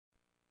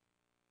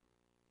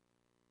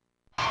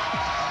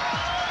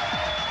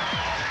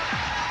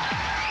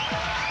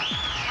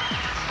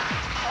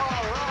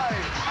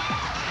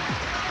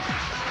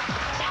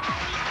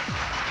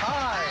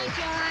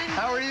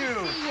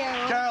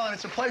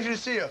pleasure to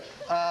see you.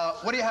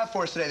 What do you have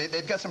for us today?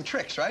 They've got some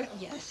tricks, right?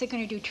 Yes, they're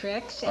going to do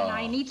tricks, and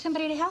I need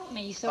somebody to help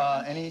me. So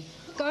any?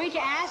 Going to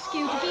ask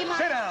you to be my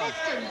Sit down.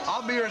 assistant.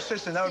 I'll be your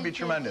assistant. That would be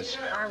tremendous.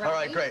 All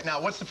right, great. Now,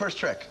 what's the first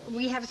trick?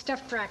 We have a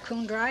stuffed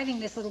raccoon driving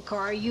this little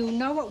car. You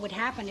know what would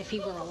happen if he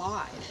were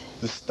alive.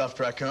 The stuffed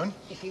raccoon?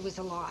 If he was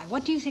alive.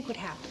 What do you think would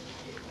happen?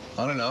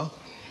 I don't know.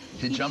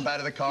 He'd jump out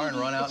of the car and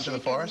run out into the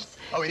forest?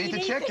 Oh, he'd eat the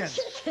chickens.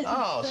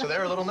 Oh, so they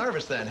were a little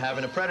nervous then,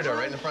 having a predator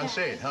right in the front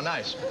seat. How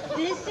nice.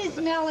 This is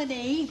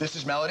Melody. This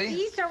is Melody?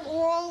 These are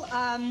all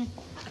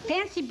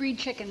fancy breed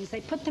chickens. They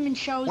put them in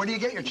shows. Where do you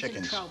get your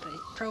chickens?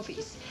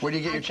 Trophies. Where do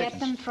you get your chickens? I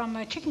get them from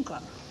a chicken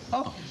club.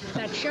 Oh.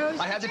 That shows.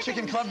 I had the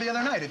chicken club the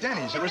other night at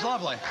Denny's. It was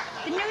lovely.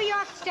 The New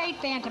York State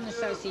Bantam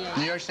Association.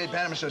 New York State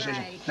Bantam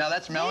Association. Right. Now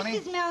that's Melanie?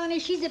 This is Melanie.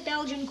 She's a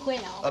Belgian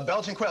quail. A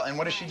Belgian quail. And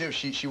what does she do?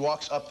 She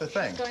walks up the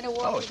thing. She's going to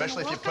walk, oh,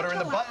 especially if you put her in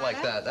the butt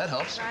like that. That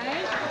helps.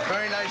 Right.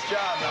 Very nice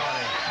job,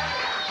 Melanie.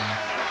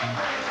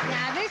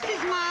 Now, this is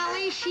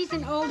Molly. She's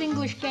an old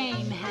English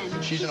game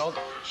hen. She's an old?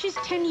 She's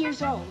 10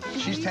 years old.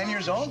 She's 10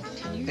 years old?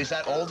 Is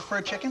that old for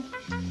a chicken?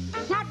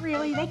 Not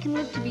really. They can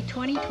live to be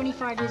 20,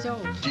 25 years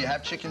old. Do you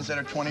have chickens that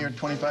are 20 or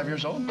 25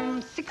 years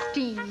old?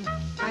 16.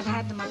 I've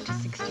had them up to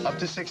 16. Up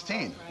to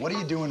 16. What are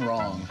you doing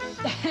wrong?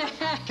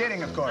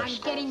 Kidding, of course.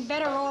 I'm getting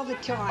better all the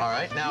time. All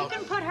right, now... You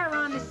can put her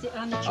on the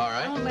chair. All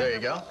right, there you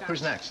go.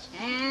 Who's next?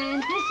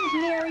 And this is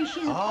Mary.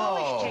 She's a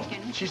Polish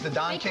chicken. She's the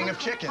Don King of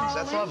chickens.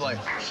 That's lovely.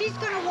 She's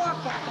going to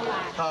walk up the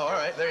ladder. Oh, all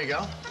right, there you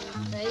go.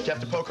 Do you have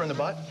to poke her in the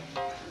butt?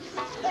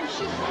 If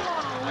she's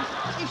slow.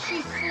 If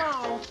she's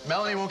slow.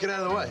 Melanie won't get out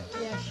of the way.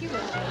 Yeah, she will.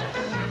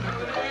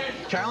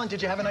 Carolyn,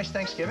 did you have a nice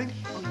Thanksgiving?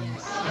 Oh,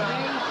 yes.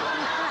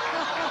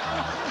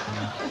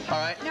 All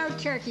right. No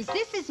turkeys.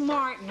 This is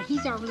Martin.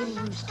 He's our little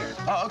rooster.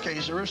 Oh, okay,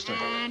 he's a rooster.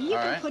 And you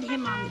can put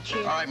him on the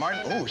chair. All right,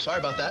 Martin. Oh, sorry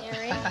about that.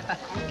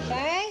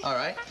 Okay. All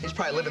right. He's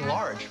probably living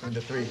large with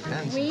the 3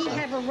 hens. We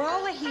have a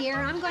roller here.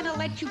 I'm going to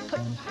let you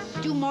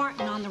do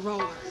Martin on the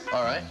roller.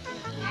 All right.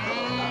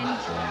 And...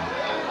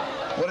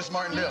 what does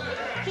Martin do?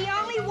 He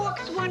only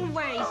walks one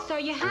way, so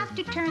you have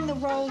to turn the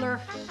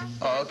roller.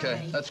 Oh,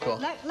 okay. That's cool.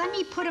 Let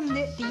me put him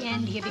at the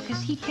end here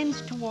because he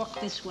tends to walk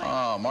this way.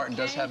 Oh, Martin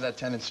does have that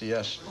tendency,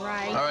 yes.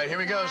 Right. All right, here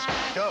he goes.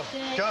 Go,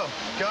 go,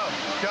 go,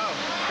 go,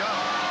 go.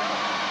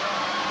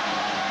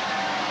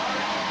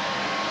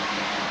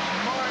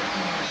 Martin.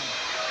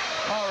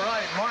 All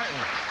right, Martin.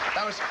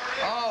 That was...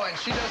 oh, and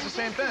she does the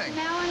same thing.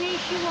 Melanie,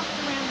 she walks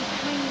around the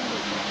swing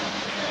loop.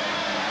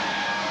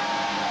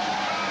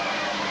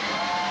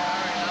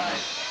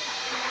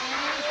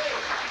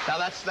 Now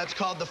that's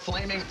called the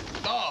flaming...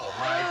 oh,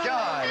 my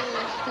God.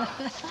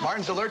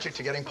 Martin's allergic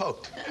to getting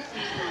poked.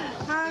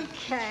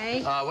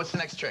 Okay. What's the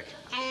next trick?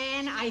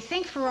 And I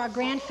think for our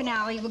grand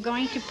finale, we're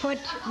going to put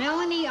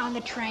Melanie on the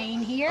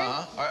train here.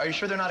 Are you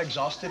sure they're not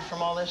exhausted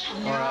from all this?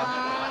 No. All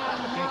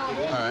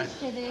right.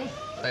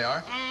 They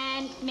are?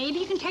 And maybe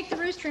you can take the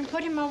rooster and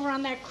put him over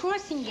on that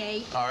crossing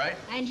gate. All right.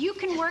 And you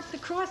can work the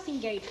crossing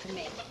gate for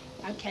me.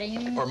 Okay?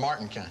 Or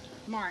Martin can.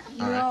 Martin.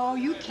 All right. No,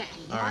 you can.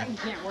 All Martin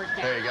right. can't work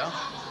that. There you go.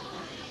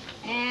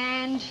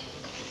 And...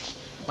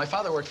 my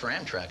father worked for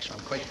Amtrak, so I'm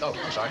quite... oh,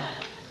 I'm sorry.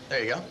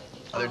 There you go.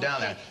 Oh, they're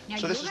down there. Now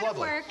so this is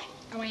lovely. Work.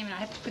 Oh, wait a minute. I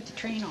have to put the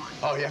train on.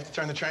 Oh, you have to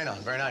turn the train on.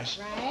 Very nice.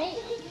 Right.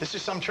 This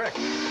is some trick.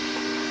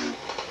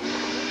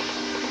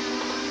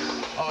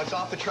 Oh, it's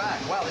off the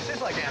track. Wow, this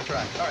is like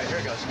Amtrak. All right, here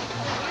it goes.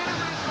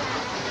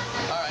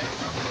 All right.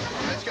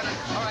 It's gonna...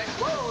 all right.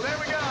 Whoa, there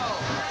we go.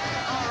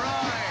 All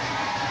right.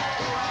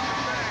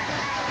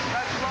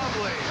 That's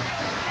lovely.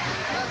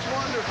 That's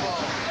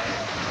wonderful.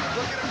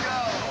 Look at him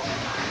go.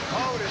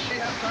 Oh, does she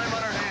have time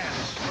on her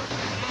hands?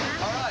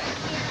 All right.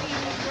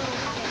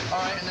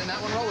 All right, and then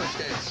that one roller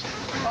skates.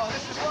 Oh,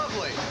 this is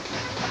lovely.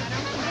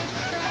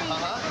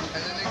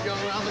 And then they go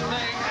around the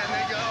thing, and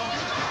they go,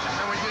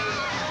 and we do,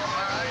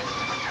 all right,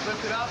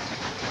 lift it up.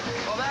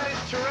 Well, that is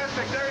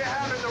terrific. There you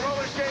have it, the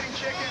roller skating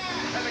chicken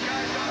and the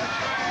guys on the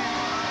train.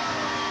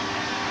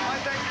 My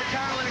thanks to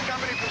Carolyn and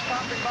company for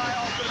stopping by,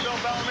 also to Bill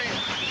Bellamy.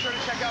 Be sure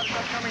to check out his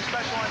upcoming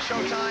special on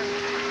Showtime.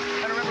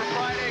 And remember,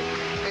 Friday,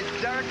 it's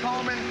Derek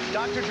Coleman,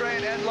 Dr. Dre,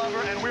 and Ed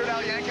Lover, and Weird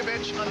Al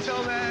Yankovic.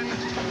 Until then,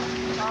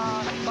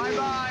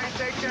 bye-bye.